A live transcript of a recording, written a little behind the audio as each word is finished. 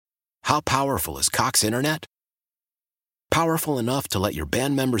How powerful is Cox Internet? Powerful enough to let your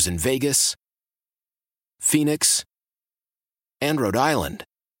band members in Vegas, Phoenix, and Rhode Island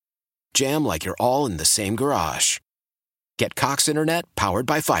jam like you're all in the same garage. Get Cox Internet powered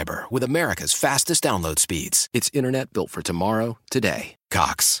by fiber with America's fastest download speeds. It's internet built for tomorrow, today.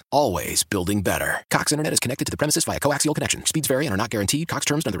 Cox, always building better. Cox Internet is connected to the premises via coaxial connection. Speeds vary and are not guaranteed. Cox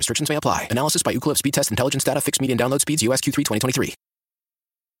terms and other restrictions may apply. Analysis by Ookla Speed Test Intelligence Data. Fixed median download speeds. US Q3 2023.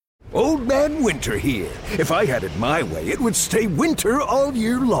 Old Man Winter here. If I had it my way, it would stay winter all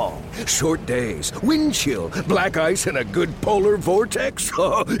year long. Short days, wind chill, black ice, and a good polar vortex.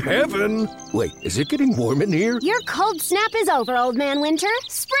 Oh, heaven! Wait, is it getting warm in here? Your cold snap is over, Old Man Winter.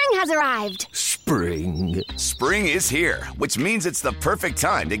 Spring has arrived. Spring. Spring is here, which means it's the perfect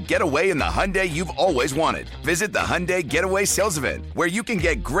time to get away in the Hyundai you've always wanted. Visit the Hyundai Getaway Sales Event, where you can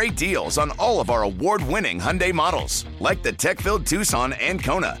get great deals on all of our award-winning Hyundai models, like the tech-filled Tucson and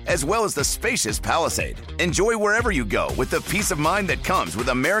Kona, as well as the spacious Palisade. Enjoy wherever you go with the peace of mind that comes with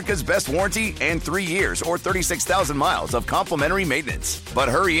America's best warranty and 3 years or 36,000 miles of complimentary maintenance. But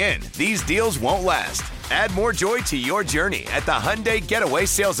hurry in, these deals won't last. Add more joy to your journey at the Hyundai Getaway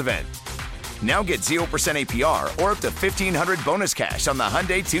Sales Event. Now get 0% APR or up to $1,500 bonus cash on the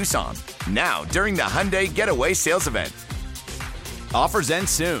Hyundai Tucson. Now, during the Hyundai Getaway Sales Event. Offers end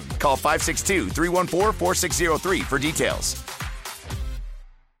soon. Call 562-314-4603 for details.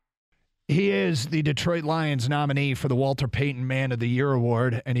 He is the Detroit Lions nominee for the Walter Payton Man of the Year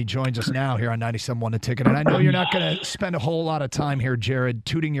Award, and he joins us now here on 97.1 The Ticket. And I know you're not going to spend a whole lot of time here, Jared,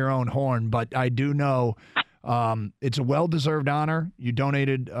 tooting your own horn, but I do know it's a well-deserved honor. You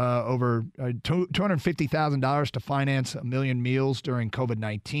donated over $250,000 to finance 1 million meals during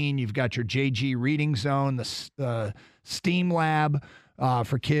COVID-19. You've got your JG Reading Zone, the STEAM Lab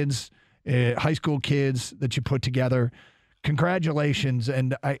for kids, high school kids that you put together. Congratulations.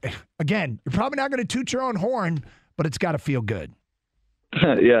 And again, you're probably not going to toot your own horn, but it's got to feel good.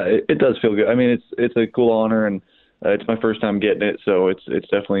 Yeah, it does feel good. I mean, it's a cool honor, and it's my first time getting it, so it's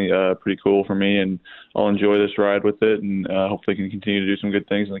definitely pretty cool for me, and I'll enjoy this ride with it, and hopefully can continue to do some good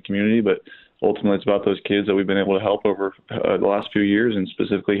things in the community. But ultimately, it's about those kids that we've been able to help over the last few years, and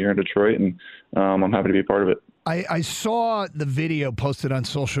specifically here in Detroit, and I'm happy to be a part of it. I saw the video posted on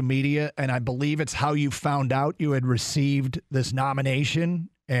social media, and I believe it's how you found out you had received this nomination,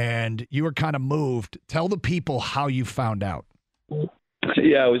 and you were kind of moved. Tell the people how you found out.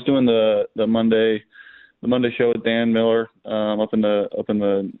 Yeah, I was doing the Monday show with Dan Miller up in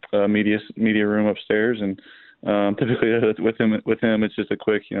the media room upstairs, and typically with him it's just a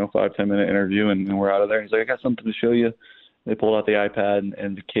quick 5-10 minute interview, and we're out of there. He's like, I got something to show you. They pulled out the iPad,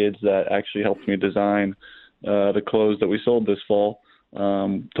 and the kids that actually helped me design the clothes that we sold this fall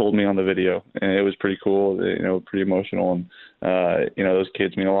told me on the video, and it was pretty cool, pretty emotional, and those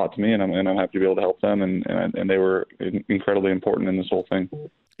kids mean a lot to me, and I'm happy to be able to help them, and they were incredibly important in this whole thing.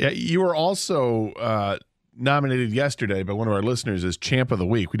 Yeah, you were also nominated yesterday by one of our listeners as Champ of the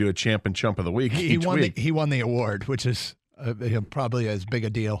Week. We do a Champ and Chump of the Week. He won the award, which is probably as big a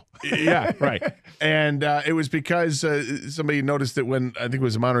deal. Yeah, right. And it was because somebody noticed that when, I think it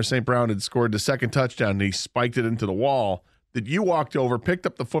was Amon St. Brown had scored the second touchdown and he spiked it into the wall, that you walked over, picked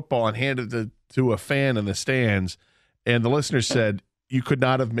up the football, and handed it to a fan in the stands. And the listener said, you could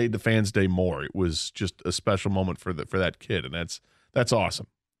not have made the fans' day more. It was just a special moment for that kid, and that's awesome.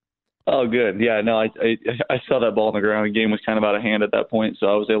 Oh, good. Yeah, no, I saw that ball on the ground. The game was kind of out of hand at that point, so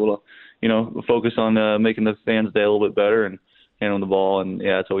I was able to, focus on making the fans' day a little bit better and handling the ball. And,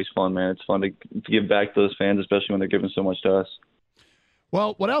 yeah, it's always fun, man. It's fun to give back to those fans, especially when they're giving so much to us.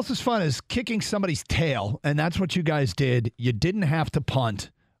 Well, what else is fun is kicking somebody's tail, and that's what you guys did. You didn't have to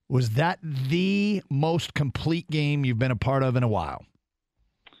punt. Was that the most complete game you've been a part of in a while?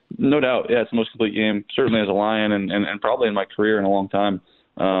 No doubt. Yeah, it's the most complete game, certainly as a Lion and probably in my career in a long time.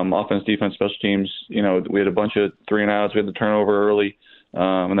 Offense, defense, special teams, we had a bunch of 3-and-outs. We had the turnover early.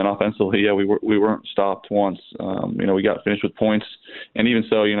 And then offensively, yeah, we weren't stopped once. We got finished with points. And even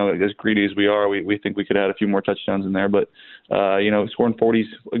so, as greedy as we are, we think we could have had a few more touchdowns in there. But, scoring 40 is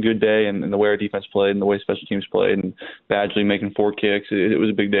a good day, and the way our defense played and the way special teams played, and Badgley making 4 kicks, it was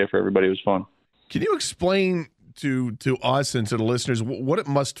a big day for everybody. It was fun. Can you explain to us and to the listeners what it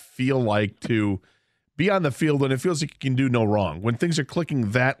must feel like to be on the field when it feels like you can do no wrong, when things are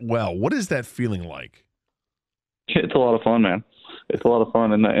clicking that well? What is that feeling like? It's a lot of fun, man. It's a lot of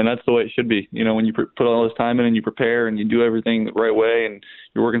fun, and that's the way it should be. When you put all this time in and you prepare and you do everything the right way and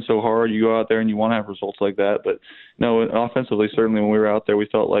you're working so hard, you go out there and you want to have results like that. But no, offensively, certainly when we were out there, we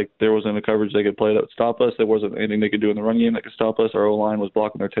felt like there wasn't a coverage they could play that would stop us. There wasn't anything they could do in the run game that could stop us. Our O-line was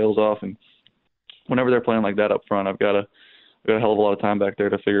blocking their tails off, and whenever they're playing like that up front, I've got we got a hell of a lot of time back there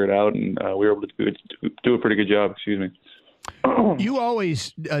to figure it out, and we were able to do a pretty good job. Excuse me. You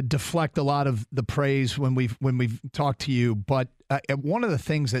always deflect a lot of the praise when we've talked to you, but one of the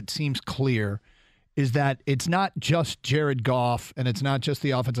things that seems clear is that it's not just Jared Goff and it's not just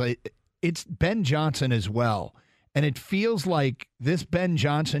the offense. It's Ben Johnson as well. And it feels like this Ben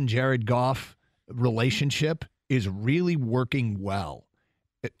Johnson-Jared Goff relationship is really working well.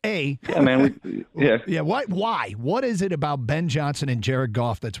 Yeah, man. Yeah. Why? What is it about Ben Johnson and Jared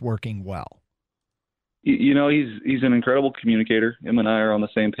Goff that's working well? You know, he's an incredible communicator. Him and I are on the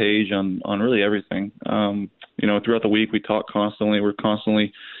same page on really everything. You know, throughout the week we talk constantly. We're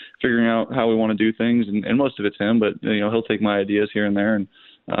constantly figuring out how we want to do things, and most of it's him. But you know, he'll take my ideas here and there. And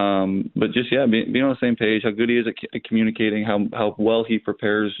but just being on the same page, how good he is at communicating, how well he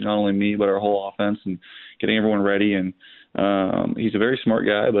prepares not only me but our whole offense and getting everyone ready. And he's a very smart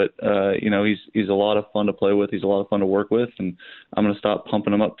guy, but you know, he's a lot of fun to play with. He's a lot of fun to work with, and I'm going to stop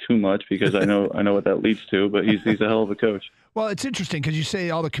pumping him up too much because I know what that leads to. But he's a hell of a coach. Well, it's interesting because you say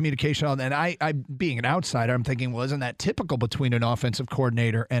all the communication, and I being an outsider, I'm thinking, well, isn't that typical between an offensive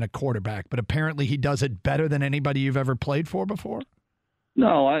coordinator and a quarterback? But apparently, he does it better than anybody you've ever played for before.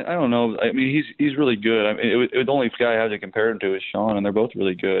 No, I don't know. I mean, he's really good. I mean, the only guy I have to compare him to is Sean, and they're both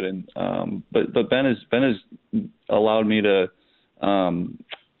really good. And but Ben has allowed me to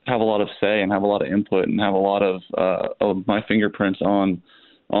have a lot of say and have a lot of input and have a lot of my fingerprints on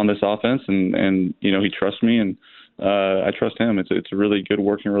this offense. And you know, he trusts me, and I trust him. It's a really good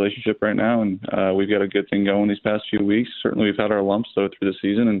working relationship right now, and we've got a good thing going these past few weeks. Certainly, we've had our lumps though through the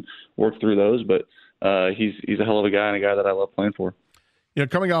season and worked through those. But he's a hell of a guy and a guy that I love playing for. You know,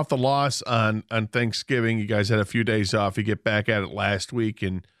 coming off the loss on Thanksgiving, you guys had a few days off. You get back at it last week,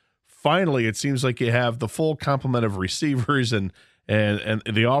 and finally it seems like you have the full complement of receivers and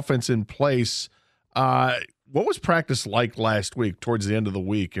the offense in place. What was practice like last week towards the end of the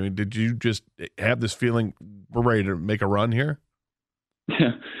week? I mean, did you just have this feeling we're ready to make a run here?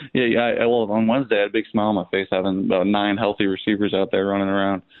 Yeah. Well, on Wednesday, I had a big smile on my face having about 9 healthy receivers out there running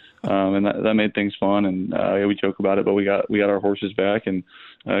around. And that made things fun, and we joke about it, but we got our horses back, and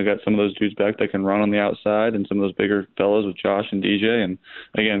got some of those dudes back that can run on the outside, and some of those bigger fellows with Josh and DJ, and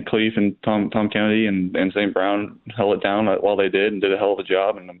again Cleef and Tom Kennedy and St. Brown held it down while they did and did a hell of a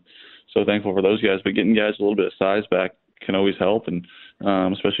job, and I'm so thankful for those guys. But getting guys a little bit of size back can always help, and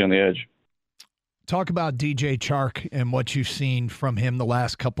especially on the edge. Talk about DJ Chark and what you've seen from him the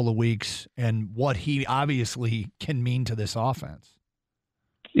last couple of weeks, and what he obviously can mean to this offense.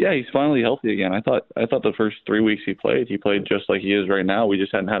 Yeah, he's finally healthy again. I thought the first 3 weeks he played just like he is right now. We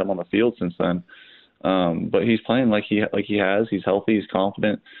just hadn't had him on the field since then. But he's playing like he has. He's healthy. He's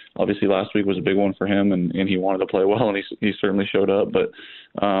confident. Obviously, last week was a big one for him, and he wanted to play well, and he certainly showed up. But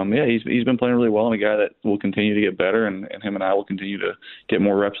he's been playing really well, and a guy that will continue to get better, and him and I will continue to get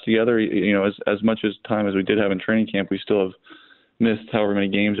more reps together. You know, as much as time as we did have in training camp, we still have missed however many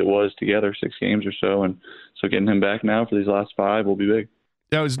games it was together, 6 games or so, and so getting him back now for these last 5 will be big.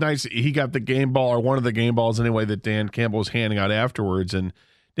 That was nice. He got the game ball, or one of the game balls anyway, that Dan Campbell was handing out afterwards. And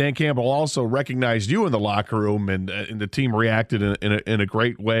Dan Campbell also recognized you in the locker room, and the team reacted in a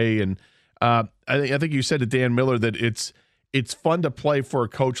great way. And I think you said to Dan Miller that it's fun to play for a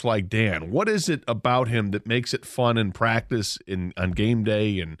coach like Dan. What is it about him that makes it fun in practice, on game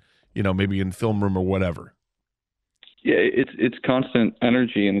day, and maybe in film room or whatever? Yeah, it's constant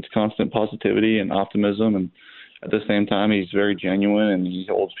energy, and it's constant positivity and optimism, and at the same time, he's very genuine, and he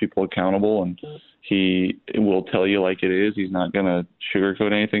holds people accountable, and he will tell you like it is. He's not going to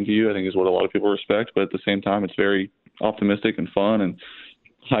sugarcoat anything to you, I think is what a lot of people respect. But at the same time, it's very optimistic and fun and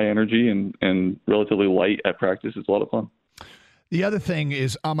high energy and relatively light at practice. It's a lot of fun. The other thing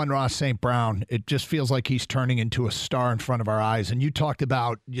is Amon-Ra St. Brown. It just feels like he's turning into a star in front of our eyes. And you talked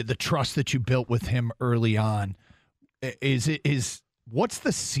about the trust that you built with him early on. What's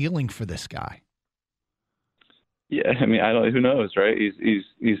the ceiling for this guy? Yeah, I mean, who knows, right?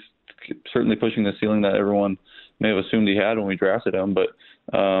 He's certainly pushing the ceiling that everyone may have assumed he had when we drafted him. But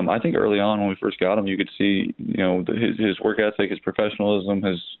I think early on when we first got him, you could see, his work ethic, his professionalism,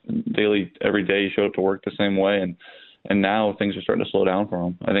 his every day he showed up to work the same way. And now things are starting to slow down for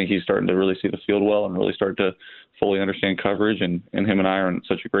him. I think he's starting to really see the field well and really start to fully understand coverage. And him and I are on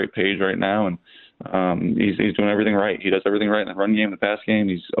such a great page right now. And he's doing everything right. He does everything right in the run game, the pass game.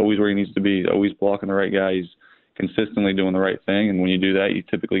 He's always where he needs to be. He's always blocking the right guy. He's consistently doing the right thing, and when you do that, you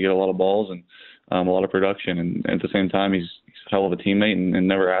typically get a lot of balls and a lot of production. And at the same time, he's a hell of a teammate and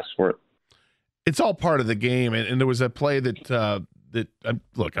never asks for it. It's all part of the game, and there was a play that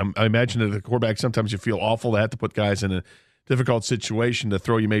I imagine that the quarterback, sometimes you feel awful to have to put guys in a difficult situation. The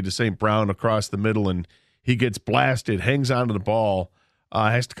throw you made to St. Brown across the middle, and He gets blasted, hangs onto the ball,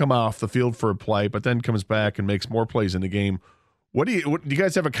 has to come off the field for a play, but then comes back and makes more plays in the game. Do you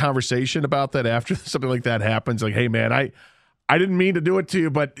guys have a conversation about that after something like that happens? Like, hey, man, I didn't mean to do it to you,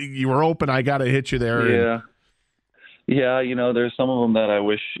 but you were open. I got to hit you there. Yeah. Yeah, there's some of them that I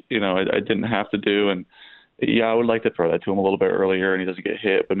wish, I didn't have to do. And, yeah, I would like to throw that to him a little bit earlier and he doesn't get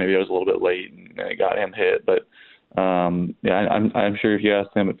hit, but maybe I was a little bit late and I got him hit. But, yeah, I'm sure if you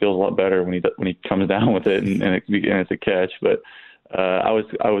ask him, it feels a lot better when he comes down with it and it's a catch. But I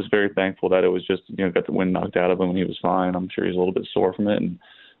was very thankful that it was just, got the wind knocked out of him and he was fine. I'm sure he's a little bit sore from it. And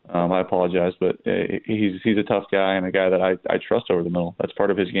I apologize, but he's a tough guy and a guy that I trust over the middle. That's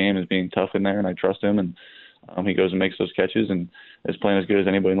part of his game is being tough in there, and I trust him. And he goes and makes those catches and is playing as good as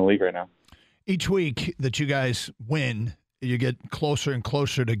anybody in the league right now. Each week that you guys win, you get closer and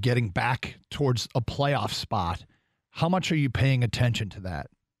closer to getting back towards a playoff spot. How much are you paying attention to that?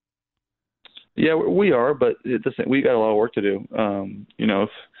 Yeah, we are, but we got a lot of work to do.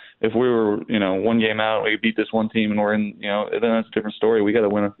 If we were, one game out, we beat this one team and we're in, then that's a different story. We got to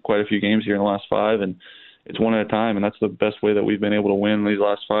win quite a few games here in the last 5, and it's one at a time. And that's the best way that we've been able to win these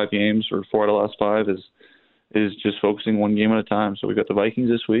last 5 games, or 4 out of the last 5, is just focusing one game at a time. So we've got the Vikings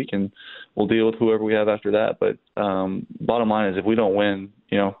this week, and we'll deal with whoever we have after that. But bottom line is, if we don't win,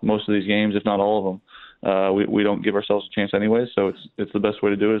 most of these games, if not all of them, we don't give ourselves a chance anyway. So it's the best way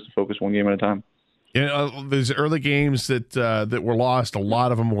to do it is to focus one game at a time. Yeah, there's early games that were lost. A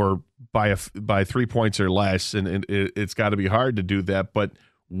lot of them were by 3 points or less, and it's got to be hard to do that. But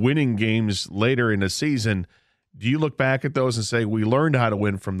winning games later in the season, do you look back at those and say, we learned how to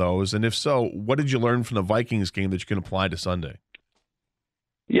win from those? And if so, what did you learn from the Vikings game that you can apply to Sunday?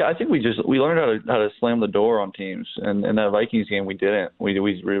 Yeah, I think we learned how to slam the door on teams. And in that Vikings game, we didn't. We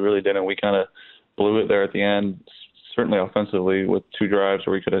really didn't. We kind of blew it there at the end, certainly offensively, with 2 drives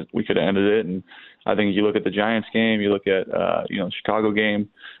where we could have ended it. And I think you look at the Giants game, you look at the Chicago game,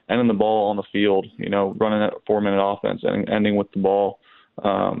 ending the ball on the field, running that 4-minute offense and ending with the ball.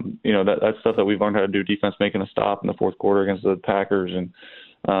 That's stuff that we've learned how to do. Defense making a stop in the fourth quarter against the Packers and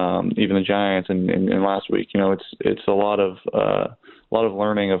even the Giants and last week. It's a lot of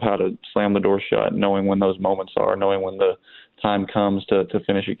learning of how to slam the door shut, knowing when those moments are, knowing when the time comes to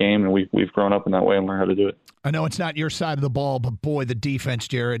finish a game, and we've grown up in that way and learned how to do it. I know it's not your side of the ball, but boy, the defense,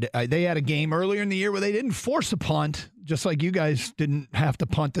 Jared, they had a game earlier in the year where they didn't force a punt, just like you guys didn't have to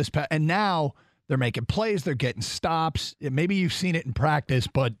punt this past. And now they're making plays, they're getting stops. Maybe you've seen it in practice,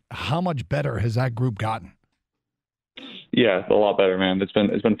 but how much better has that group gotten? Yeah, a lot better, man. It's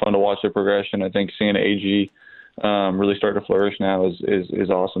been fun to watch their progression. I think seeing AG really start to flourish now is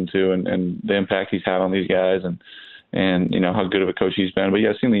awesome too, and the impact he's had on these guys and how good of a coach he's been. But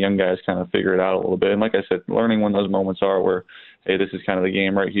yeah, seeing the young guys kind of figure it out a little bit. And like I said, learning when those moments are where, hey, this is kind of the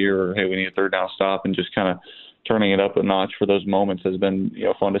game right here, or hey, we need a 3rd down stop, and just kind of turning it up a notch for those moments has been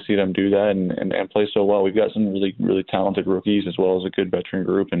fun to see them do that and play so well. We've got some really, really talented rookies as well as a good veteran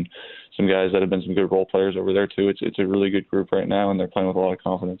group and some guys that have been some good role players over there too. It's a really good group right now, and they're playing with a lot of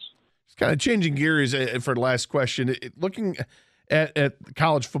confidence. It's kind of changing gears for the last question. Looking at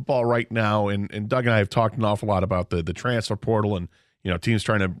college football right now, and Doug and I have talked an awful lot about the transfer portal and teams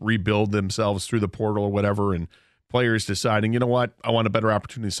trying to rebuild themselves through the portal or whatever, and players deciding, you know what, I want a better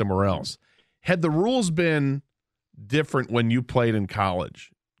opportunity somewhere else. Had the rules been different when you played in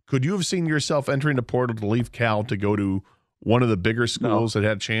college, could you have seen yourself entering the portal to leave Cal to go to one of the bigger schools that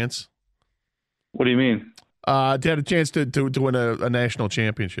had a chance? What do you mean? To have a chance to win a national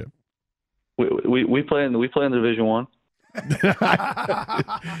championship. We play in the Division I.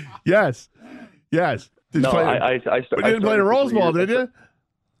 Yes. I started. You didn't play the Rose Bowl, did you?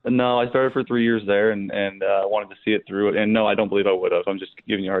 No, I started for 3 years there and wanted to see it through. And no, I don't believe I would have. I'm just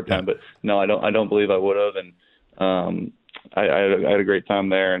giving you a hard time, but no, I don't believe I would have. And I had a great time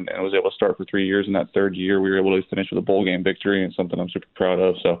there and was able to start for 3 years. In that 3rd year, we were able to finish with a bowl game victory, and something I'm super proud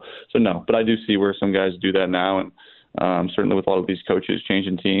of. So no, but I do see where some guys do that now, and certainly with a lot of these coaches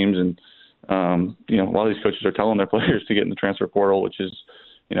changing teams and. A lot of these coaches are telling their players to get in the transfer portal, which is,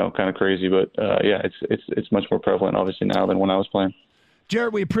 kind of crazy. But it's much more prevalent, obviously, now than when I was playing.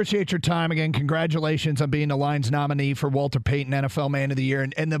 Jared, we appreciate your time again. Congratulations on being the Lions nominee for Walter Payton NFL Man of the Year,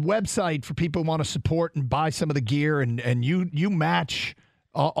 and the website for people who want to support and buy some of the gear, and you match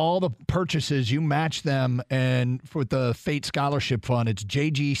all the purchases. You match them, and for the Fate Scholarship Fund, it's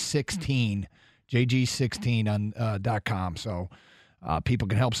JG16 on .com. So. People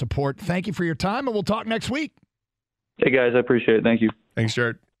can help support. Thank you for your time, and we'll talk next week. Hey, guys, I appreciate it. Thank you. Thanks,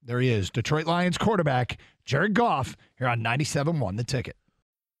 Jared. There he is, Detroit Lions quarterback Jared Goff, here on 97.1 The Ticket.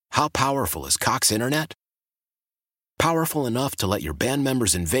 How powerful is Cox Internet? Powerful enough to let your band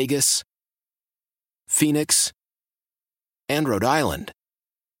members in Vegas, Phoenix, and Rhode Island.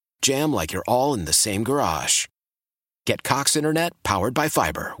 Jam like you're all in the same garage. Get Cox Internet powered by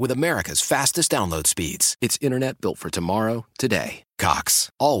fiber with America's fastest download speeds. It's internet built for tomorrow, today. Cox,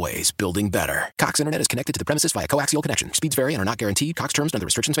 always building better. Cox Internet is connected to the premises via coaxial connection. Speeds vary and are not guaranteed. Cox terms and other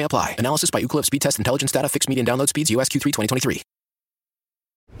restrictions may apply. Analysis by Ookla Speed Test Intelligence Data. Fixed median download speeds. US Q3 2023.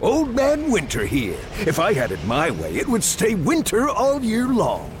 Old Man Winter here. If I had it my way, it would stay winter all year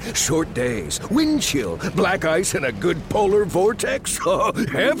long. Short days, wind chill, black ice, and a good polar vortex. Oh,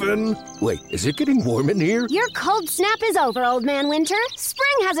 heaven. Wait, is it getting warm in here? Your cold snap is over, Old Man Winter.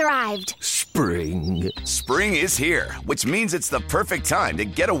 Spring has arrived. Spring. Spring is here, which means it's the perfect time to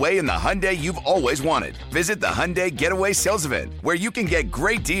get away in the Hyundai you've always wanted. Visit the Hyundai Getaway Sales Event, where you can get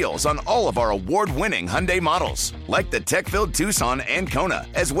great deals on all of our award-winning Hyundai models, like the tech-filled Tucson and Kona,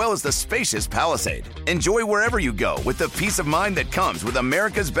 as well as the spacious Palisade. Enjoy wherever you go with the peace of mind that comes with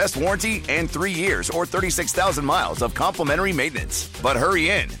America's best warranty and 3 years or 36,000 miles of complimentary maintenance. But hurry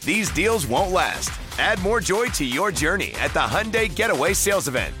in, these deals won't last. Add more joy to your journey at the Hyundai Getaway Sales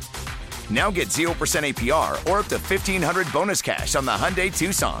Event. Now get 0% APR or up to $1,500 bonus cash on the Hyundai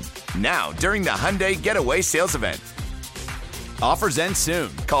Tucson. Now, during the Hyundai Getaway Sales Event. Offers end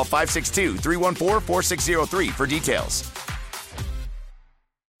soon. Call 562-314-4603 for details.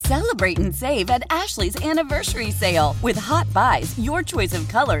 Celebrate and save at Ashley's Anniversary Sale. With Hot Buys, your choice of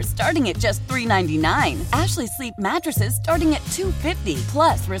colors starting at just $3.99. Ashley Sleep mattresses starting at $2.50.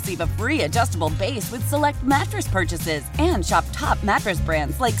 Plus, receive a free adjustable base with select mattress purchases. And shop top mattress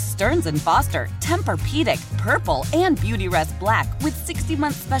brands like Stearns & Foster, Tempur-Pedic, Purple, and Beautyrest Black with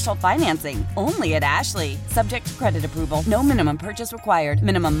 60-month special financing. Only at Ashley. Subject to credit approval. No minimum purchase required.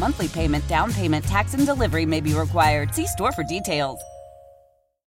 Minimum monthly payment, down payment, tax, and delivery may be required. See store for details.